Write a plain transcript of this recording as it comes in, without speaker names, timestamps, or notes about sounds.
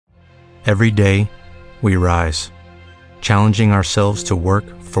Every day, we rise, challenging ourselves to work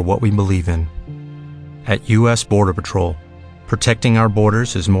for what we believe in. At U.S. Border Patrol, protecting our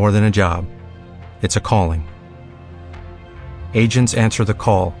borders is more than a job. It's a calling. Agents answer the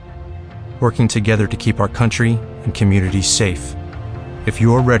call, working together to keep our country and communities safe. If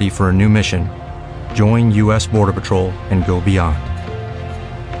you are ready for a new mission, join U.S. Border Patrol and go beyond.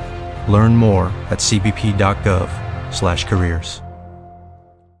 Learn more at cbp.gov/careers.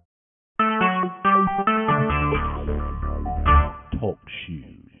 Talk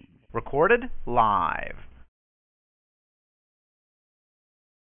shoes. Recorded live.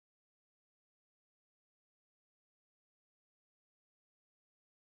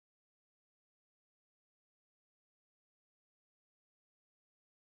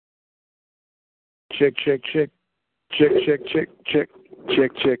 Check, check, check. Check, check, check, check,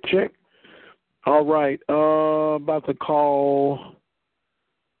 check, check, check. All right. About to call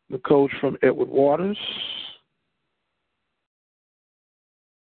the coach from Edward Waters.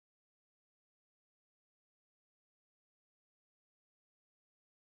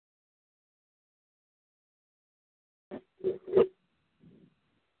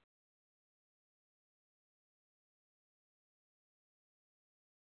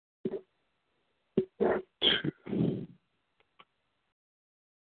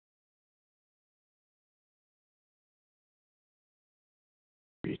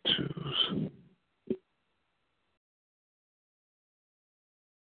 B2s.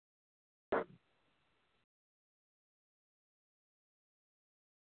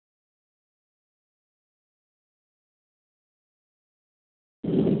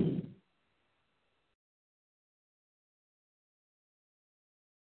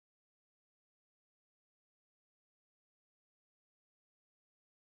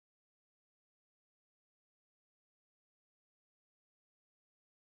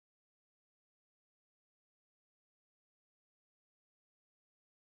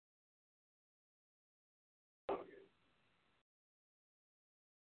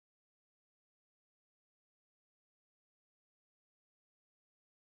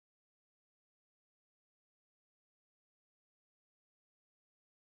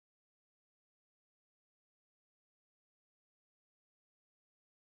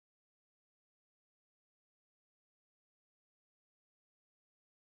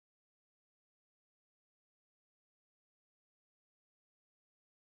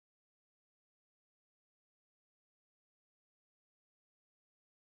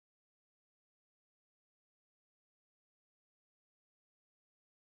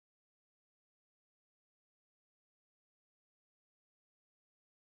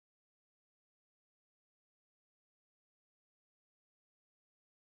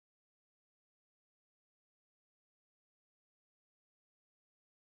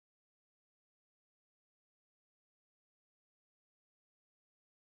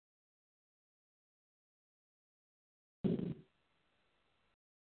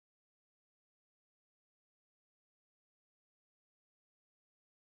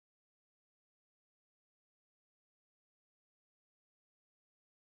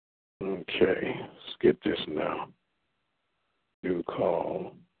 Okay, let's get this now. New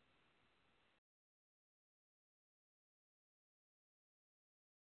call.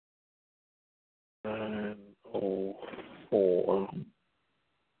 904.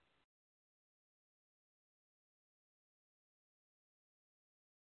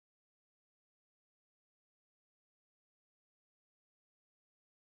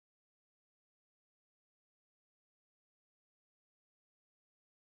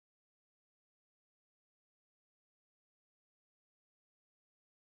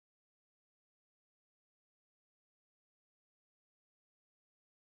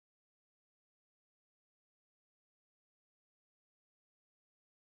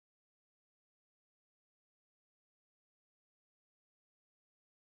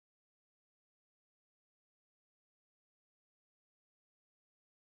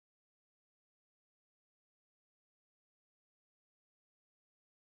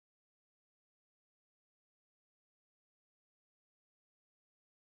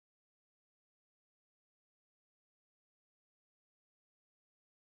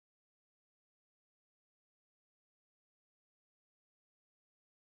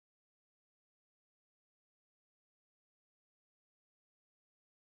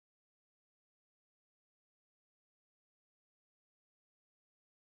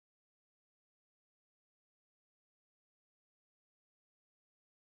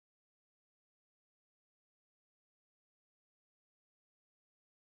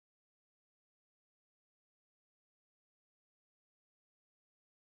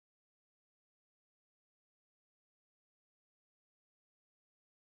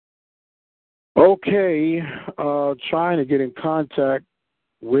 Okay, trying to get in contact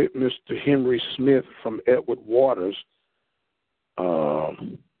with Mr. Henry Smith from Edward Waters.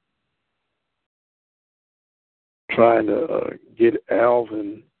 Trying to get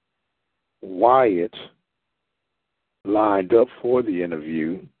Alvin Wyatt lined up for the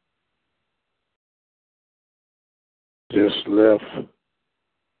interview. Just left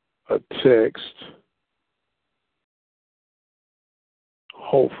a text.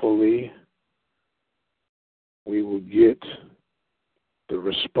 Hopefully, we will get the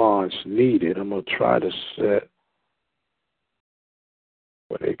response needed. I'm going to try to set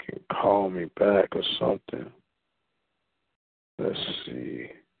where they can call me back or something. Let's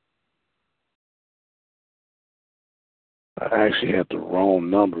see. I actually had the wrong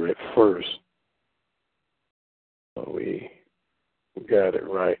number at first. So we got it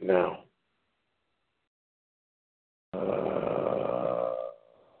right now.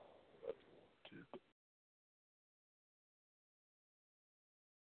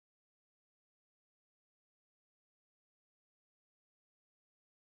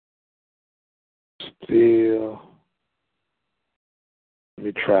 Still, let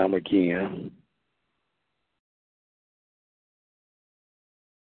me try them again.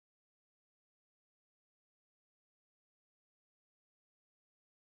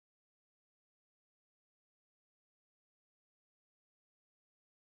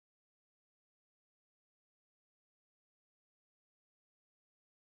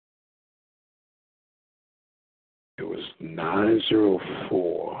 It was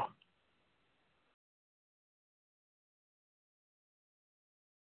 904.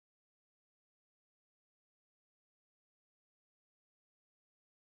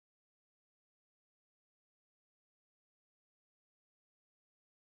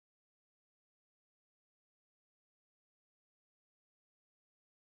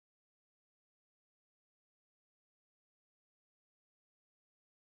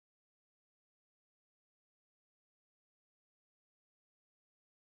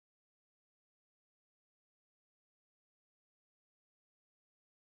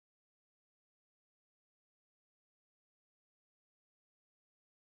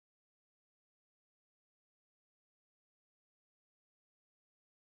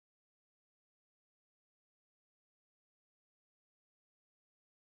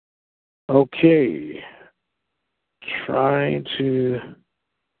 Okay. Trying to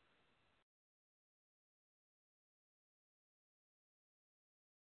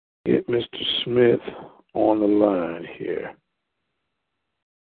get Mr. Smith on the line here.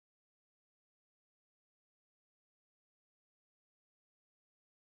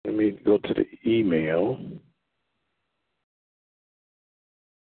 Let me go to the email.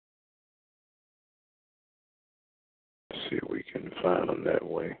 See if we can find them that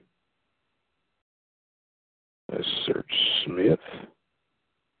way. Let's search Smith.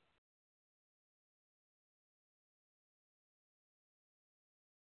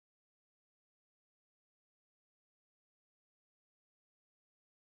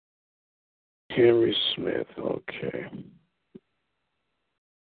 Henry Smith, okay.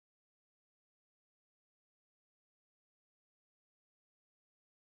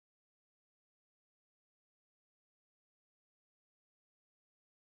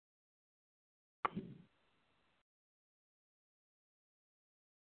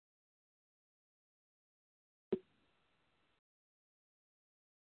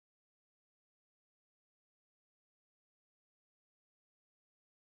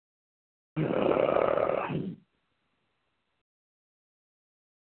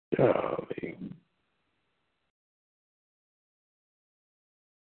 Golly.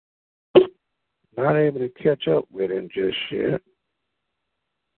 Not able to catch up with him just yet.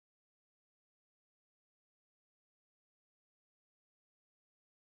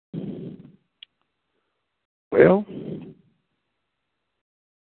 Well,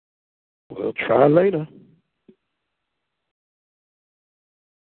 we'll try later.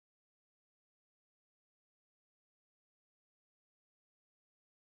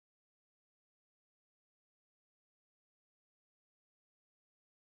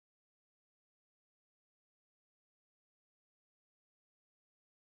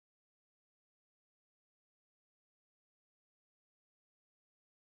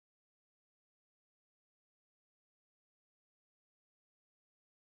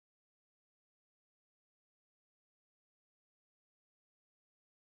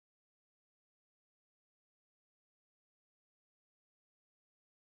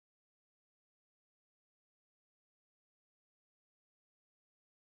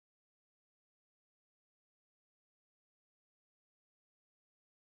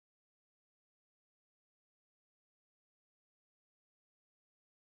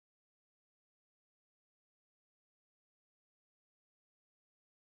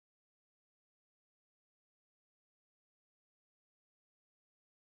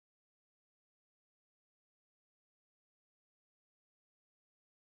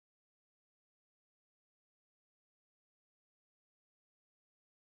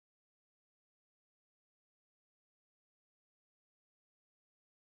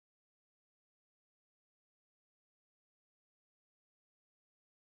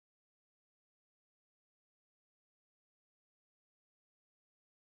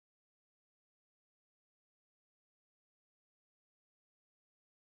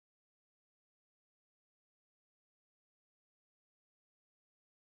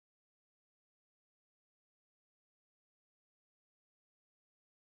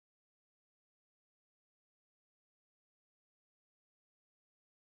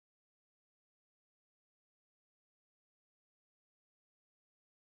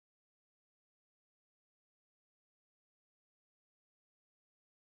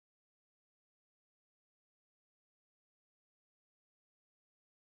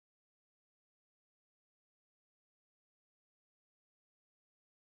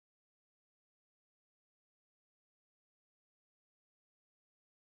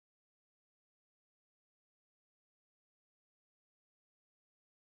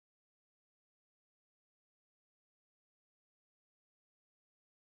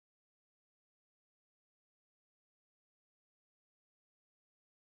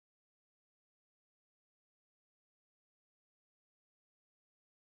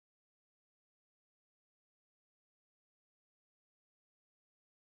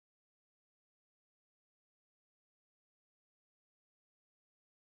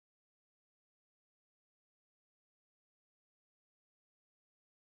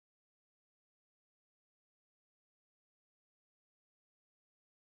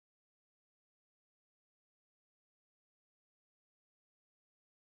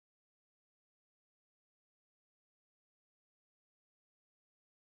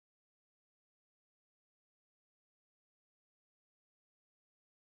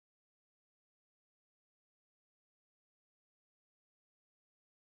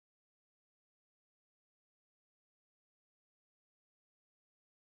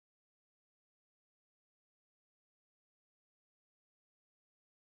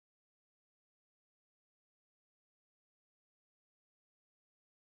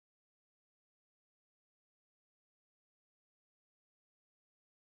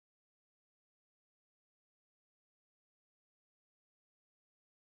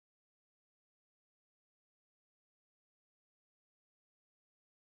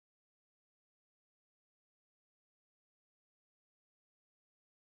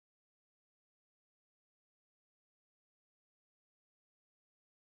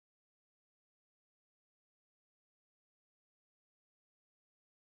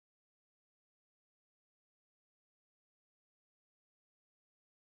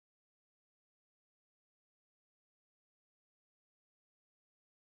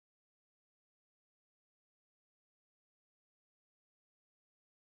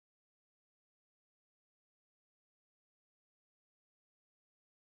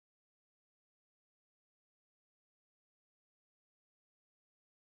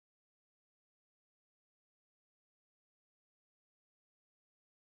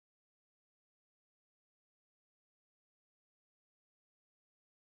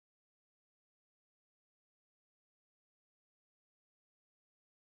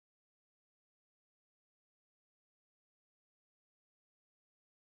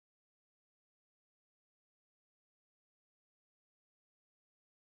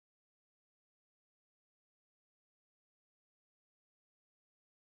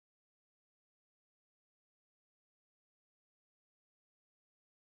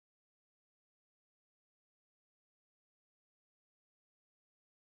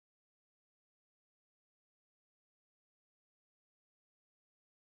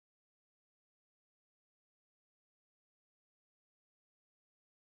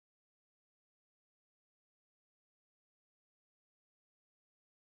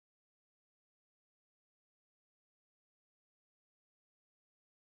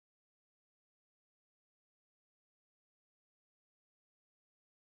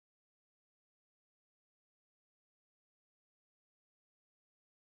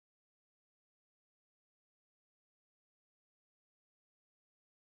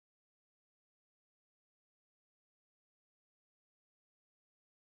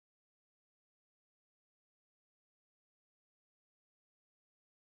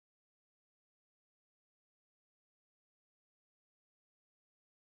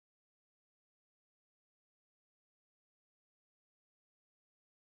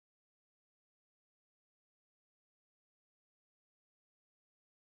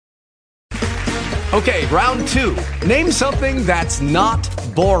 Okay, round two. Name something that's not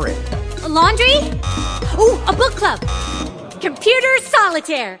boring. A laundry? Ooh, a book club. Computer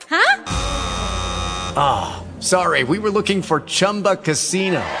solitaire, huh? Ah, oh, sorry, we were looking for Chumba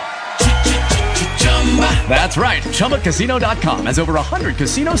Casino. That's right, ChumbaCasino.com has over 100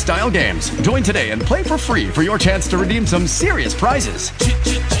 casino-style games. Join today and play for free for your chance to redeem some serious prizes.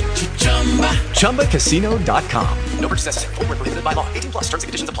 ChumbaCasino.com. No purchase necessary. Void where prohibited by law. 18+. Terms and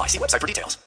conditions apply. See website for details.